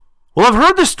Well, I've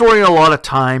heard this story a lot of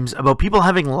times about people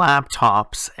having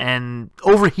laptops and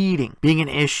overheating being an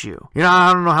issue.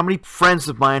 I don't know how many friends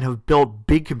of mine have built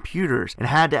big computers and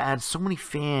had to add so many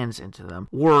fans into them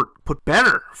or put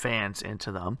better fans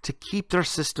into them to keep their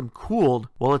system cooled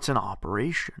while it's in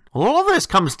operation. Well, all of this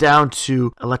comes down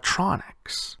to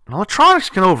electronics. And electronics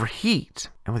can overheat.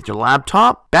 And with your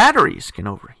laptop, batteries can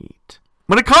overheat.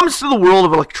 When it comes to the world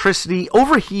of electricity,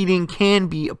 overheating can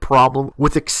be a problem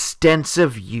with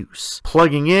extensive use.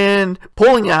 Plugging in,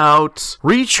 pulling out,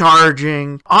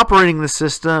 recharging, operating the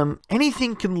system,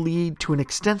 anything can lead to an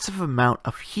extensive amount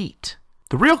of heat.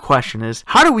 The real question is,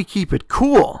 how do we keep it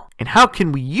cool? And how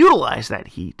can we utilize that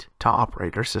heat to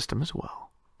operate our system as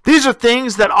well? These are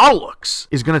things that AutoLooks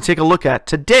is going to take a look at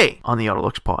today on the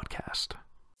AutoLooks podcast.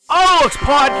 AutoLooks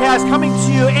podcast coming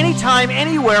to you anytime,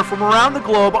 anywhere from around the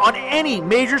globe on any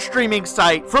major streaming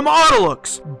site from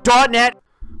AutoLooks.net.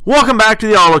 Welcome back to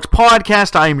the AutoLooks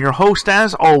podcast. I am your host,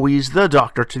 as always, the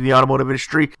doctor to the automotive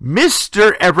industry,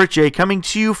 Mr. Everett J, coming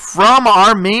to you from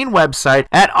our main website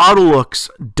at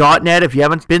AutoLooks.net. If you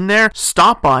haven't been there,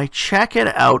 stop by, check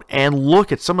it out, and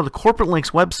look at some of the corporate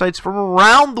links websites from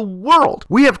around the world.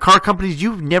 We have car companies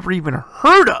you've never even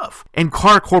heard of, and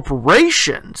car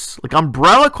corporations, like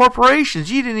umbrella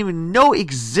corporations you didn't even know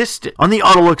existed on the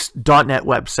AutoLooks.net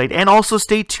website. And also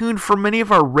stay tuned for many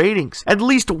of our ratings. At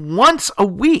least once a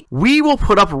week, we will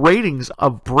put up ratings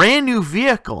of brand new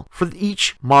vehicle for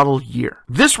each model year.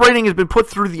 This rating has been put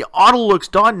through the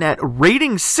AutoLooks.net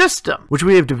rating system, which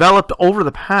we have developed over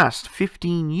the past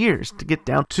 15 years to get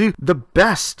down to the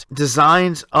best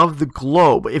designs of the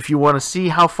globe. If you want to see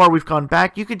how far we've gone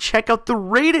back, you can check out the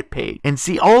Rated page and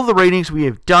see all the ratings we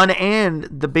have done and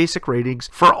the basic ratings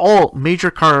for all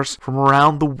major cars from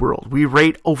around the world. We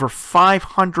rate over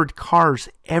 500 cars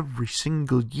every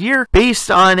single year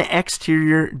based on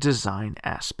exterior design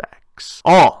aspects.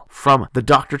 All from the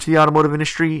doctor to the automotive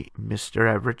industry,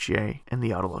 Mr. Everett J, and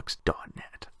the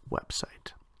AutoLooks.net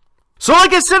website. So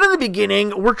like I said in the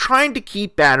beginning, we're trying to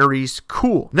keep batteries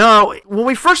cool. Now, when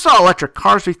we first saw electric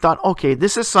cars, we thought, okay,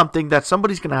 this is something that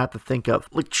somebody's going to have to think of.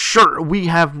 Like, sure, we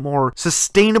have more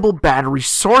sustainable battery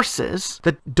sources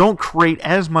that don't create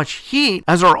as much heat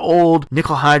as our old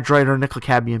nickel hydride or nickel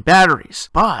cadmium batteries.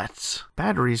 But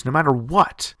batteries, no matter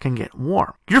what, can get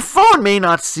warm. Your phone may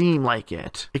not seem like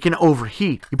it. It can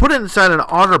overheat. You put it inside an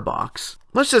OtterBox.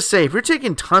 Let's just say, if you're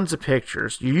taking tons of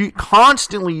pictures, you're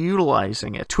constantly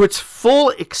utilizing it to its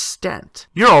full extent,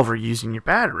 you're overusing your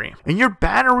battery, and your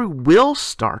battery will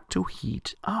start to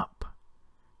heat up.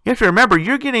 You have to remember,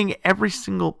 you're getting every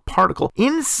single particle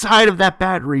inside of that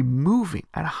battery moving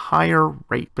at a higher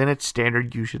rate than its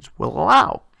standard usage will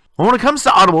allow. Well, when it comes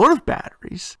to automotive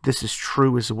batteries, this is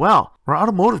true as well, where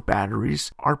automotive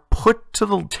batteries are put to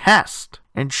the test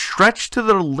and stretched to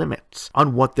their limits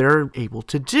on what they're able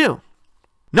to do.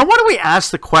 Now, why do we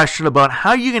ask the question about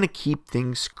how you're going to keep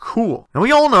things cool? Now,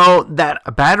 we all know that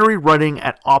a battery running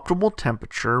at optimal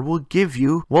temperature will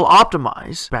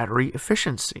optimize battery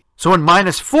efficiency. So in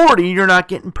 -40, you're not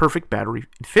getting perfect battery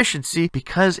efficiency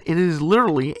because it is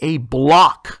literally a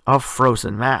block of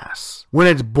frozen mass. When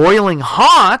it's boiling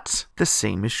hot, the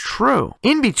same is true.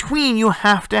 In between, you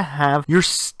have to have your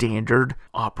standard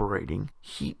operating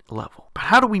heat level. But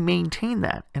how do we maintain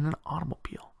that in an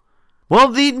automobile? Well,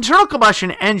 the internal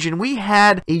combustion engine, we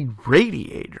had a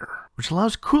radiator, which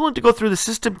allows coolant to go through the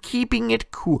system, keeping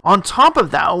it cool. On top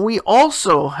of that, we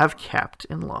also have kept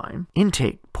in line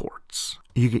intake ports.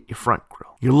 You get your front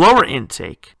grille, your lower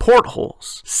intake,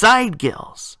 portholes, side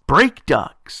gills, brake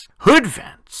ducts, hood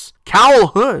vents, cowl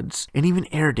hoods, and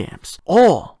even air dams,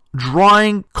 all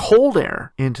drawing cold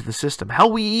air into the system. How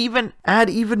we even add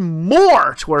even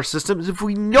more to our systems if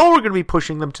we know we're going to be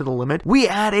pushing them to the limit. We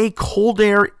add a cold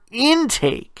air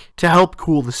intake to help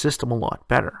cool the system a lot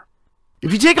better.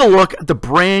 If you take a look at the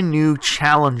brand new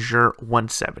Challenger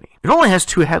 170, it only has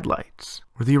 2 headlights,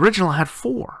 where the original had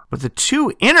 4. But the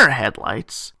 2 inner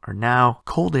headlights are now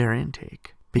cold air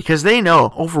intake, because they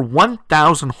know over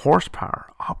 1,000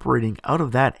 horsepower operating out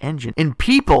of that engine, and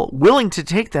people willing to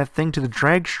take that thing to the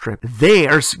drag strip, they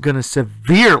are going to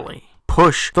severely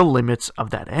push the limits of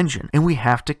that engine, and we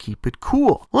have to keep it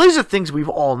cool. Well, these are things we've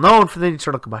all known for the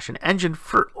internal combustion engine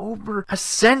for over a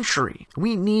century.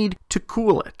 We need to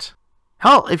cool it.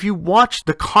 Hell, if you watch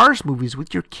the Cars movies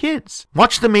with your kids,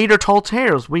 watch the Mater Tall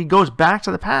Tales where he goes back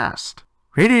to the past.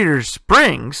 Radiator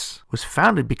Springs was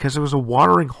founded because there was a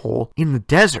watering hole in the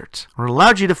desert, or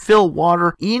allowed you to fill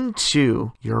water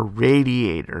into your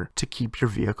radiator to keep your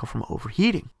vehicle from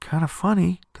overheating. Kind of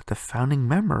funny that the founding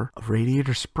member of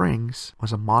Radiator Springs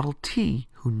was a Model T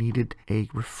who needed a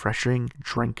refreshing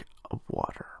drink of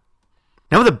water.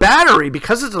 Now with a battery,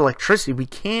 because it's electricity, we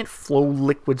can't flow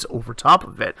liquids over top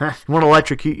of it. You want to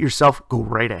electrocute yourself? Go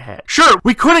right ahead. Sure,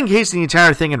 we could encase the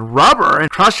entire thing in rubber and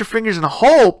cross your fingers and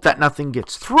hope that nothing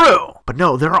gets through. But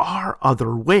no, there are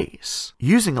other ways.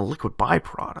 Using a liquid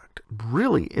byproduct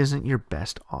really isn't your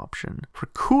best option for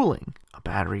cooling a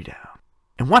battery down.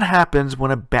 And what happens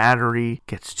when a battery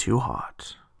gets too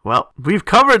hot? Well, we've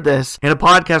covered this in a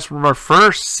podcast from our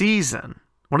first season.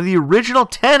 One of the original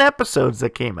 10 episodes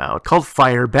that came out called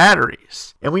Fire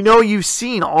Batteries. And we know you've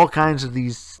seen all kinds of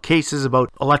these cases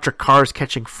about electric cars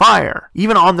catching fire,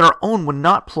 even on their own when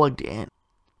not plugged in.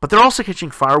 But they're also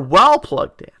catching fire while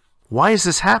plugged in. Why is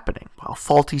this happening? Well,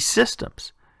 faulty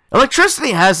systems.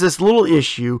 Electricity has this little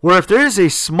issue where if there is a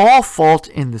small fault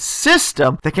in the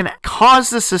system that can cause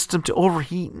the system to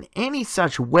overheat in any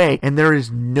such way and there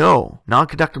is no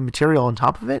non-conductive material on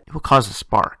top of it, it will cause a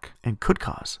spark and could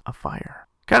cause a fire.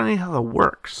 Gotta know how that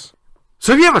works.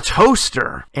 So if you have a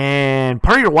toaster and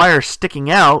part of your wire is sticking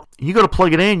out, you go to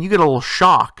plug it in, you get a little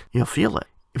shock, you'll feel it.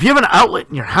 If you have an outlet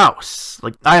in your house,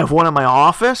 like I have one in my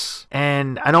office,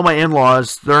 and I know my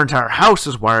in-laws, their entire house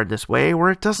is wired this way,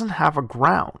 where it doesn't have a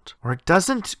ground, or it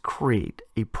doesn't create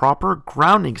a proper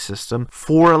grounding system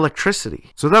for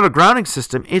electricity. So without a grounding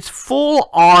system, it's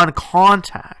full-on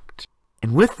contact.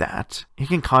 And with that, it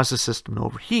can cause the system to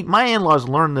overheat. My in-laws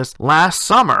learned this last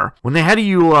summer when they had to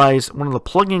utilize one of the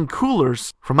plug-in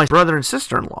coolers from my brother and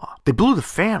sister-in-law. They blew the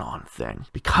fan on the thing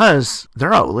because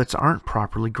their outlets aren't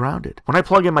properly grounded. When I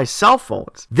plug in my cell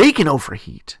phones, they can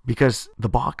overheat because the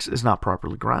box is not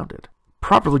properly grounded.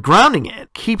 Properly grounding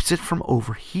it keeps it from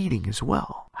overheating as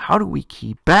well. How do we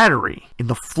keep battery in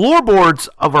the floorboards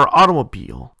of our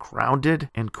automobile grounded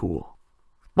and cool?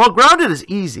 Well, grounded is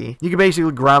easy. You can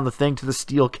basically ground the thing to the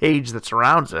steel cage that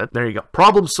surrounds it. There you go.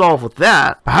 Problem solved with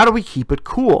that. But how do we keep it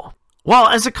cool? Well,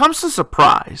 as it comes to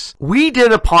surprise, we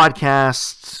did a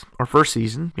podcast, our first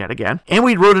season, yet again, and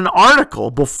we wrote an article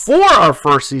before our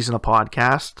first season of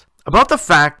podcast about the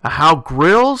fact of how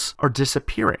grills are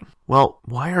disappearing. Well,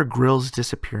 why are grills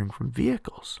disappearing from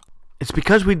vehicles? It's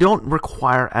because we don't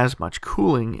require as much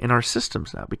cooling in our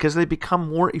systems now, because they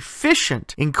become more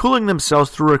efficient in cooling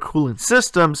themselves through our coolant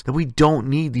systems that we don't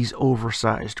need these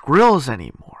oversized grills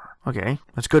anymore. Okay,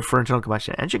 that's good for internal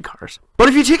combustion engine cars. But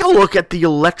if you take a look at the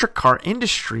electric car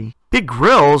industry, big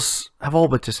grills have all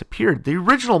but disappeared. The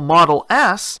original Model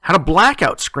S had a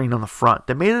blackout screen on the front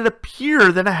that made it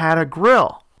appear that it had a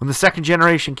grill. When the second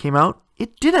generation came out,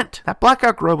 it didn't. That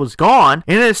blackout grill was gone,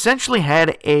 and it essentially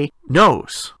had a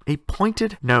nose, a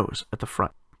pointed nose at the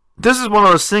front. This is one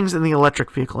of those things in the electric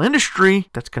vehicle industry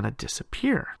that's going to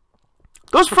disappear.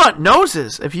 Those front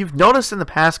noses, if you've noticed in the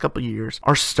past couple of years,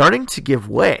 are starting to give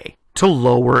way to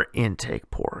lower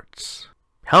intake ports.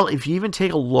 Hell, if you even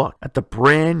take a look at the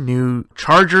brand new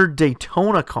Charger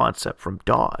Daytona concept from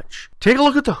Dodge, take a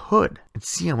look at the hood and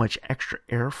see how much extra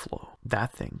airflow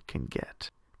that thing can get.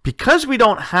 Because we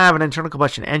don't have an internal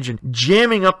combustion engine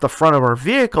jamming up the front of our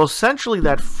vehicle, essentially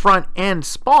that front end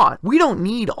spot, we don't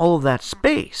need all of that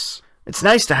space. It's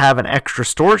nice to have an extra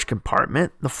storage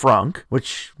compartment, the frunk,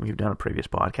 which we've done a previous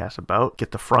podcast about. Get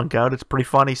the frunk out. It's pretty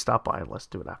funny. Stop by and let's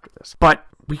do it after this. But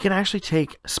we can actually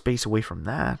take space away from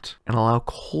that and allow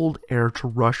cold air to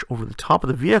rush over the top of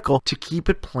the vehicle to keep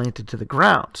it planted to the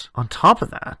ground. On top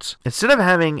of that, instead of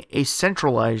having a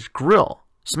centralized grill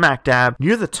smack dab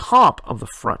near the top of the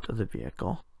front of the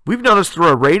vehicle, we've noticed through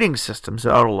our rating systems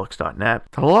at AutoLooks.net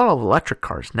that a lot of electric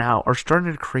cars now are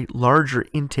starting to create larger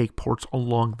intake ports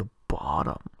along the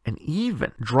bottom and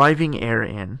even driving air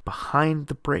in behind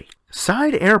the brake.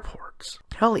 Side air ports,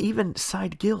 hell, even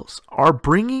side gills are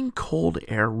bringing cold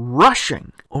air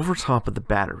rushing over top of the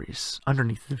batteries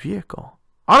underneath the vehicle.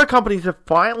 Auto companies have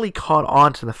finally caught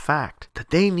on to the fact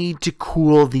that they need to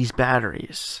cool these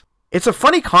batteries. It's a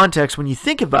funny context when you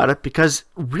think about it, because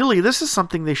really this is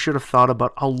something they should have thought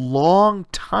about a long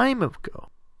time ago.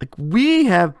 Like, we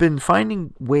have been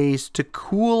finding ways to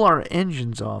cool our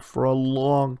engines off for a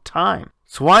long time.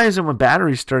 So why is it when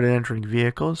batteries started entering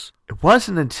vehicles, it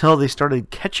wasn't until they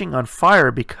started catching on fire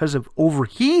because of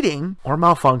overheating or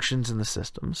malfunctions in the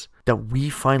systems that we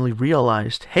finally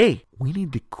realized, hey, we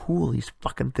need to cool these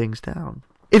fucking things down.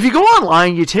 If you go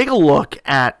online, you take a look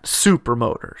at Super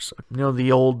Motors, you know,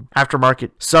 the old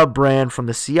aftermarket sub-brand from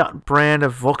the Seat brand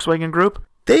of Volkswagen Group.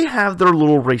 They have their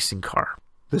little racing car,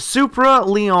 the Supra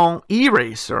Leon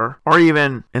E-Racer, or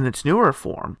even in its newer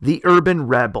form, the Urban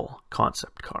Rebel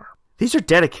concept car. These are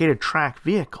dedicated track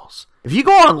vehicles. If you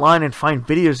go online and find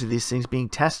videos of these things being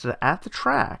tested at the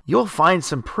track, you'll find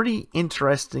some pretty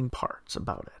interesting parts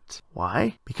about it.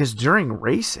 Why? Because during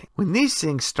racing, when these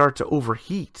things start to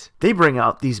overheat, they bring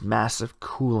out these massive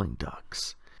cooling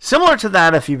ducts. Similar to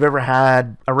that, if you've ever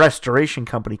had a restoration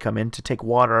company come in to take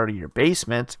water out of your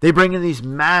basement, they bring in these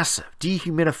massive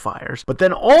dehumidifiers, but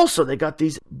then also they got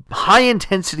these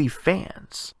high-intensity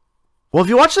fans. Well, if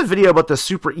you watch the video about the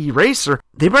Super E-Racer,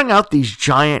 they bring out these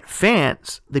giant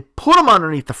fans. They put them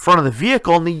underneath the front of the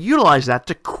vehicle, and they utilize that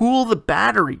to cool the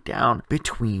battery down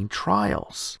between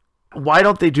trials. Why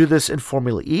don't they do this in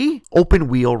Formula E? Open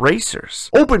wheel racers.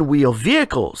 Open wheel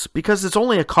vehicles, because it's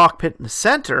only a cockpit in the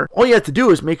center. All you have to do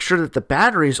is make sure that the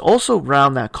battery is also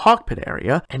around that cockpit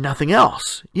area and nothing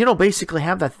else. You don't basically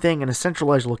have that thing in a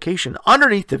centralized location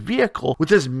underneath the vehicle with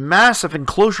this massive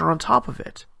enclosure on top of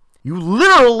it. You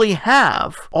literally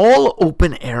have all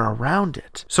open air around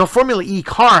it. So a Formula E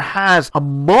car has a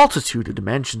multitude of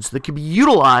dimensions that can be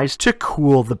utilized to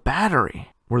cool the battery,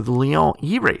 where the Lyon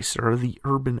E-Racer or the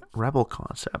Urban Rebel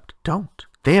concept don't.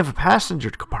 They have a passenger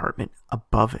compartment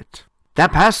above it.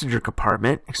 That passenger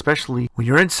compartment, especially when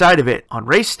you're inside of it on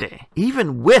race day,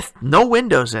 even with no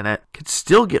windows in it, can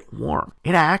still get warm.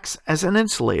 It acts as an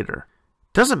insulator.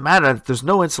 Doesn't matter that there's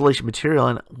no insulation material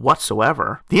in it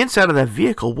whatsoever. The inside of that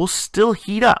vehicle will still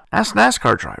heat up. Ask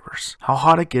NASCAR drivers how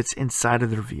hot it gets inside of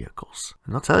their vehicles.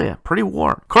 And they'll tell you, pretty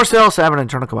warm. Of course, they also have an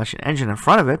internal combustion engine in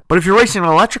front of it. But if you're racing an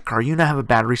electric car, you now have a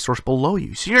battery source below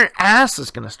you. So your ass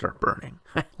is going to start burning.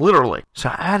 Literally. So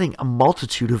adding a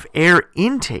multitude of air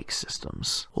intake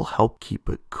systems will help keep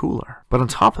it cooler. But on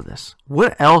top of this,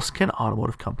 what else can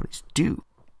automotive companies do?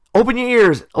 Open your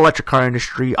ears, electric car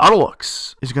industry.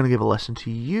 AutoLooks is going to give a lesson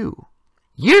to you.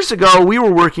 Years ago, we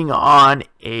were working on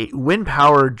a wind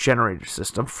power generator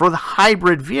system for the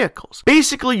hybrid vehicles,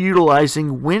 basically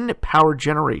utilizing wind power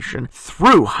generation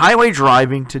through highway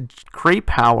driving to create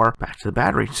power back to the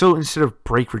battery. So instead of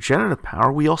brake regenerative power,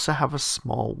 we also have a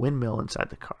small windmill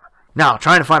inside the car. Now,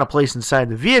 trying to find a place inside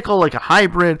the vehicle like a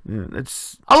hybrid,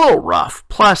 it's a little rough.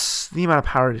 Plus, the amount of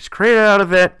power that's created out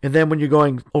of it. And then when you're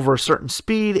going over a certain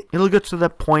speed, it'll get to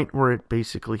that point where it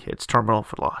basically hits terminal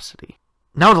velocity.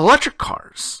 Now, with electric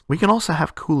cars, we can also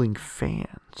have cooling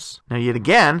fans. Now, yet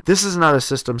again, this is another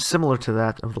system similar to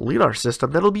that of the LiDAR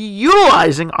system that'll be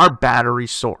utilizing our battery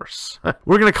source.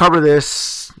 We're going to cover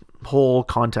this whole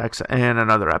context in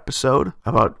another episode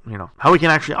about, how we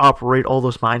can actually operate all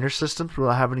those minor systems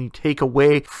without having to take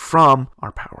away from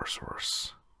our power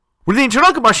source. Where the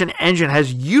internal combustion engine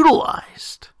has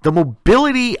utilized the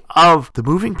mobility of the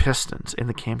moving pistons in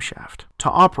the camshaft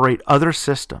to operate other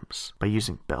systems by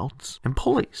using belts and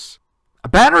pulleys. A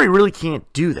battery really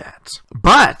can't do that,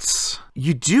 but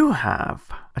you do have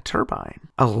a turbine,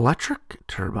 electric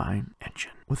turbine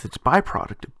engine, with its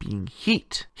byproduct of being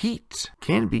heat. Heat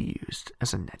can be used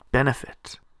as a net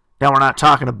benefit. Now, we're not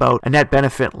talking about a net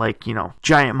benefit like,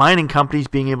 giant mining companies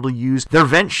being able to use their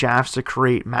vent shafts to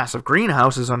create massive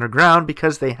greenhouses underground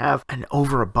because they have an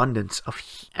overabundance of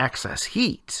excess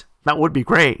heat. That would be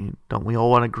great. Don't we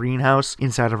all want a greenhouse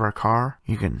inside of our car?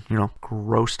 You can,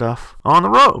 grow stuff on the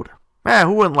road.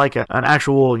 Who wouldn't like an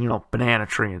actual, banana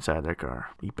tree inside their car?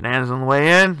 Eat bananas on the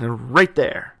way in, they're right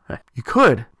there. You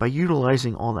could by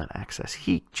utilizing all that excess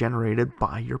heat generated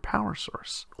by your power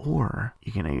source. Or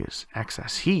you can use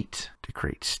excess heat to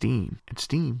create steam, and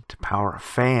steam to power a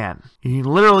fan. You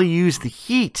can literally use the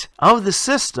heat of the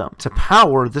system to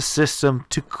power the system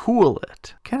to cool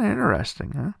it. Kind of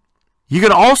interesting, huh? You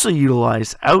can also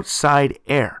utilize outside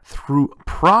air through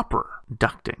proper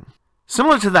ducting,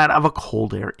 similar to that of a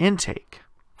cold air intake.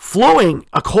 Flowing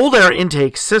a cold air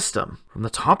intake system from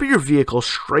the top of your vehicle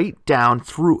straight down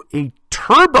through a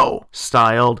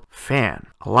turbo-styled fan,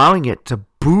 allowing it to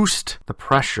boost the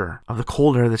pressure of the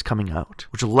cold air that's coming out,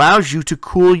 which allows you to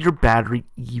cool your battery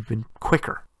even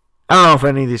quicker. I don't know if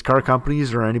any of these car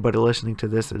companies or anybody listening to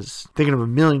this is thinking of $1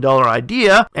 million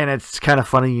idea, and it's kind of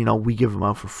funny, we give them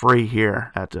out for free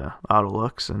here at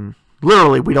AutoLooks, and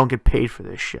literally we don't get paid for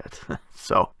this shit.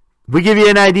 So we give you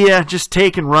an idea, just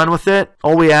take and run with it.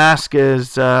 All we ask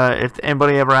is if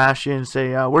anybody ever asks you and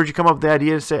say, where'd you come up with the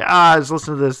idea? To say, I was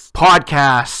listening to this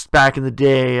podcast back in the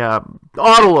day,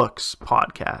 AutoLooks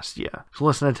podcast. Yeah, so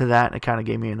listening to that, and it kind of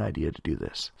gave me an idea to do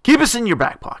this. Keep us in your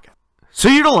back pocket. So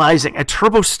utilizing a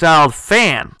turbo-styled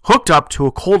fan hooked up to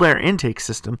a cold air intake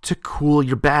system to cool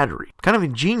your battery. Kind of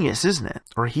ingenious, isn't it?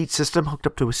 Or a heat system hooked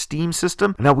up to a steam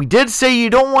system. Now, we did say you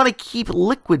don't want to keep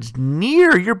liquids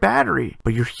near your battery,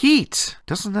 but your heat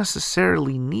doesn't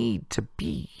necessarily need to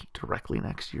be directly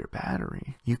next to your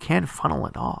battery. You can funnel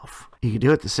it off. You can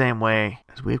do it the same way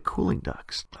as we have cooling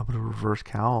ducts. How about a reverse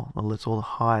cowl that lets all the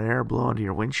hot air blow into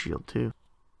your windshield too?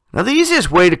 Now, the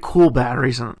easiest way to cool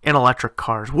batteries in electric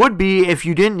cars would be if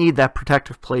you didn't need that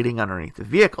protective plating underneath the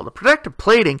vehicle. The protective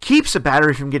plating keeps the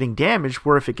battery from getting damaged,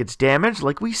 where if it gets damaged,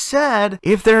 like we said,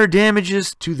 if there are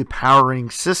damages to the powering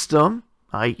system,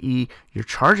 i.e. your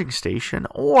charging station,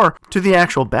 or to the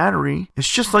actual battery,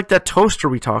 it's just like that toaster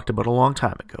we talked about a long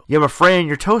time ago. You have a fray in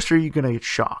your toaster, you're going to get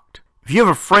shocked. If you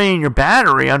have a fray in your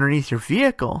battery underneath your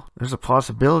vehicle, there's a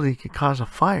possibility it could cause a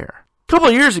fire. A couple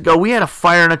of years ago, we had a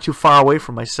fire not too far away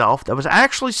from myself that was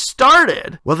actually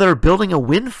started while they were building a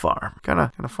wind farm. Kind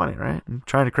of funny, right? And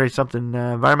trying to create something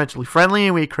environmentally friendly,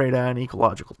 and we create an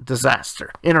ecological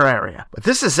disaster in our area. But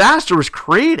this disaster was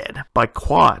created by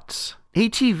quads.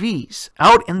 ATVs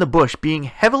out in the bush being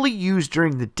heavily used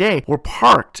during the day were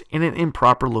parked in an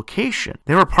improper location.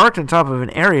 They were parked on top of an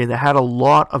area that had a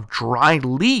lot of dry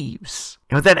leaves.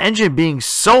 And with that engine being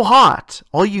so hot,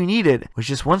 all you needed was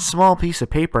just one small piece of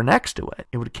paper next to it.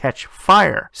 It would catch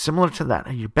fire, similar to that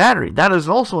of your battery. That is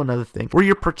also another thing where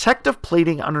your protective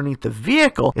plating underneath the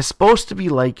vehicle is supposed to be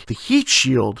like the heat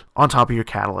shield on top of your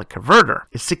catalytic converter.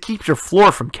 It's to keep your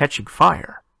floor from catching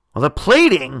fire. Well, the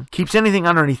plating keeps anything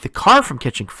underneath the car from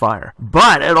catching fire,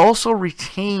 but it also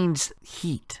retains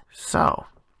heat. So,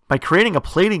 by creating a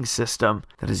plating system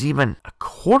that is even a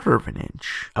quarter of an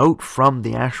inch out from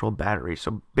the actual battery,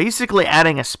 so basically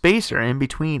adding a spacer in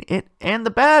between it and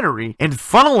the battery, and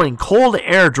funneling cold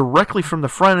air directly from the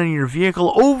front of your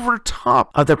vehicle over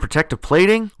top of the protective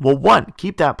plating, will 1,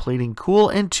 keep that plating cool,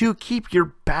 and 2, keep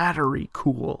your battery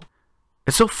cool.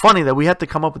 It's so funny that we have to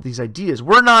come up with these ideas.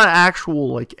 We're not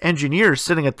actual engineers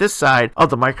sitting at this side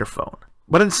of the microphone.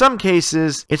 But in some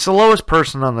cases, it's the lowest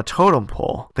person on the totem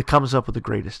pole that comes up with the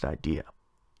greatest idea.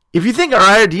 If you think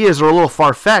our ideas are a little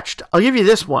far-fetched, I'll give you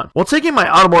this one. While taking my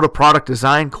automotive product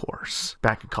design course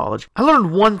back in college, I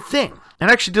learned one thing. And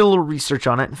I actually did a little research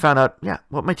on it and found out,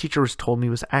 what my teacher was told me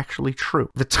was actually true.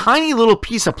 The tiny little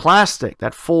piece of plastic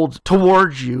that folds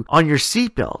towards you on your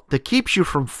seatbelt that keeps you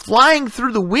from flying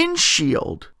through the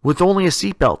windshield with only a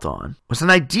seatbelt on was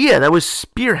an idea that was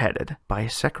spearheaded by a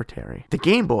secretary. The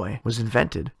Game Boy was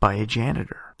invented by a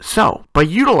janitor. So, by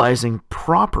utilizing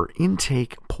proper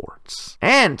intake ports,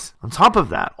 and on top of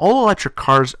that, all electric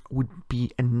cars would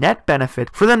be a net benefit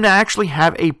for them to actually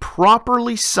have a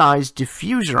properly sized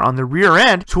diffuser on the rear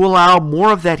end to allow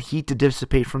more of that heat to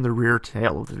dissipate from the rear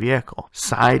tail of the vehicle.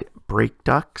 Side brake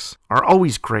ducts are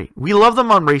always great. We love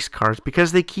them on race cars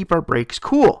because they keep our brakes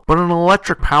cool. But on an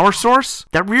electric power source,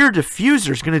 that rear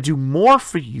diffuser is going to do more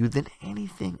for you than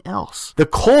anything else. The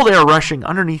cold air rushing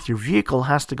underneath your vehicle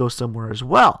has to go somewhere as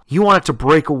well. You want it to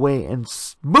break away and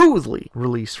smoothly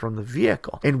release from the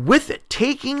vehicle. And with it,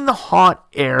 taking the hot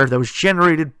air that was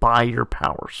generated by your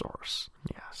power source.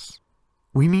 Yes.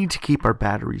 We need to keep our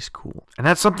batteries cool. And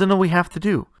that's something that we have to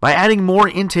do. By adding more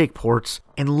intake ports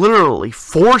and literally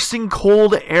forcing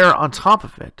cold air on top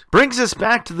of it, brings us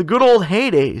back to the good old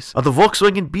heydays of the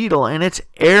Volkswagen Beetle and its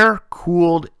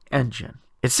air-cooled engine.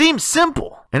 It seems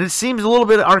simple, and it seems a little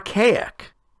bit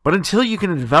archaic. But until you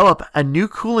can develop a new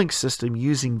cooling system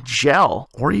using gel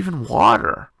or even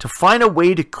water to find a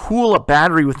way to cool a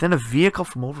battery within a vehicle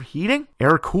from overheating,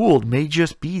 air-cooled may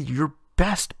just be your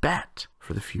best bet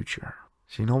for the future.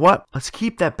 So you know what? Let's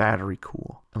keep that battery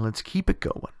cool and let's keep it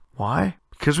going. Why?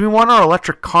 Because we want our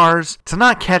electric cars to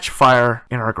not catch fire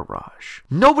in our garage.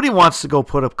 Nobody wants to go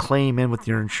put a claim in with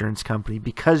your insurance company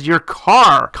because your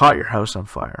car caught your house on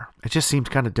fire. It just seems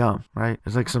kind of dumb, right?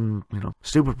 It's like some,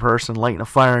 stupid person lighting a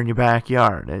fire in your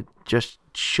backyard. It just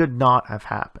should not have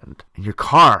happened. And your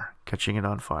car catching it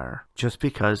on fire just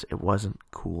because it wasn't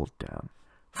cooled down.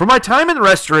 From my time in the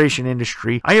restoration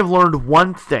industry, I have learned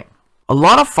one thing. A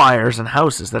lot of fires in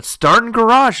houses that start in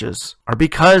garages are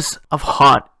because of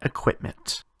hot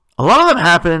equipment. A lot of them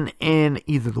happen in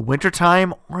either the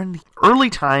wintertime or in the early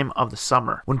time of the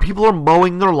summer, when people are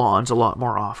mowing their lawns a lot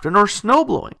more often or snow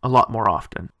blowing a lot more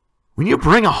often. When you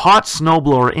bring a hot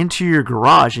snowblower into your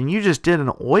garage and you just did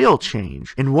an oil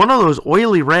change and one of those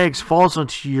oily rags falls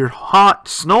onto your hot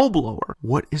snowblower,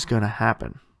 what is going to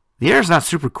happen? The air is not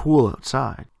super cool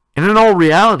outside. And in all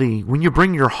reality, when you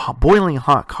bring your boiling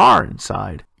hot car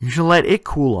inside, you should let it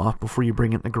cool off before you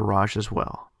bring it in the garage as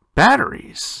well.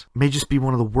 Batteries may just be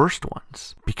one of the worst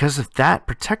ones, because if that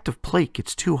protective plate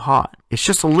gets too hot, it's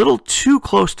just a little too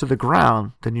close to the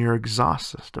ground than your exhaust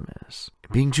system is.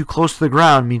 Being too close to the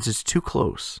ground means it's too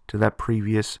close to that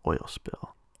previous oil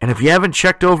spill. And if you haven't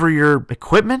checked over your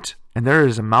equipment, and there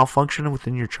is a malfunction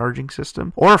within your charging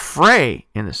system, or a fray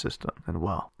in the system, then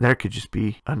well, there could just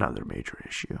be another major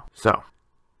issue. So,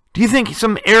 Do you think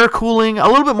some air cooling, a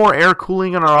little bit more air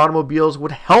cooling in our automobiles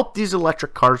would help these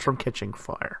electric cars from catching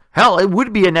fire? Hell, it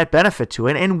would be a net benefit to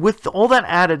it. And with all that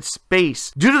added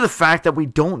space, due to the fact that we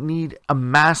don't need a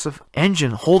massive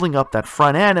engine holding up that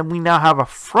front end, and we now have a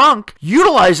frunk,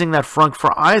 utilizing that frunk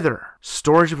for either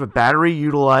storage of a battery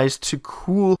utilized to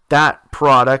cool that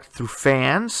product through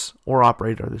fans or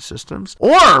operate other systems,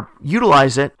 or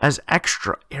utilize it as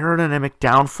extra aerodynamic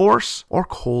downforce or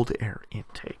cold air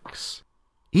intakes.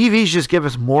 EVs just give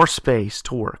us more space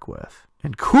to work with,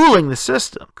 and cooling the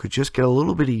system could just get a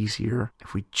little bit easier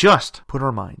if we just put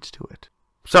our minds to it.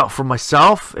 So, for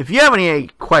myself, if you have any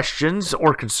questions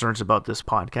or concerns about this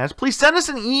podcast, please send us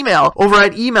an email over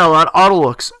at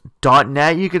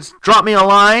email@autolooks.net. You can drop me a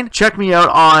line, check me out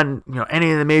on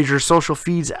any of the major social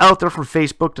feeds out there, from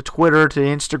Facebook to Twitter to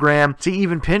Instagram to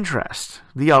even Pinterest.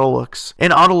 The AutoLooks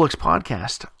and AutoLooks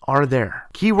podcast are there.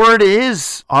 Keyword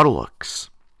is AutoLooks.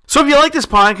 So if you like this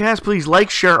podcast, please like,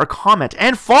 share, or comment,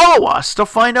 and follow us to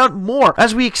find out more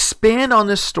as we expand on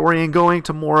this story and go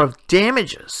into more of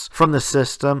damages from the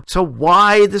system to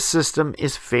why the system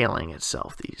is failing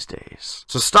itself these days.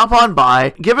 So stop on by,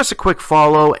 give us a quick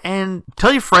follow, and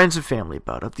tell your friends and family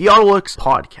about it. The AutoLooks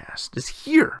podcast is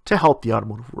here to help the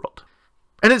automotive world.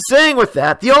 And in saying with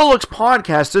that, the AutoLooks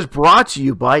podcast is brought to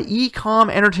you by Ecom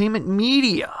Entertainment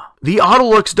Media, the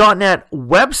AutoLooks.net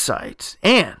website,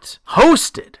 and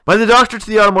hosted by the doctor to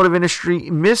the automotive industry,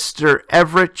 Mr.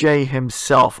 Everett J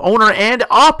himself, owner and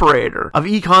operator of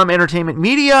Ecom Entertainment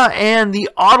Media and the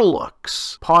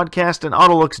AutoLooks podcast and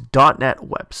AutoLooks.net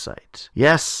website.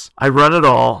 Yes, I run it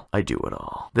all. I do it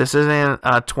all. This isn't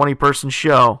a 20-person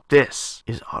show. This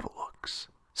is AutoLooks.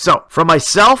 So, from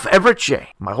myself, Everett J,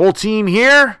 my whole team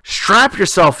here, strap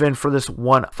yourself in for this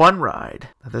one fun ride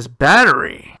that this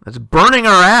battery that's burning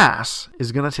our ass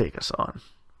is going to take us on.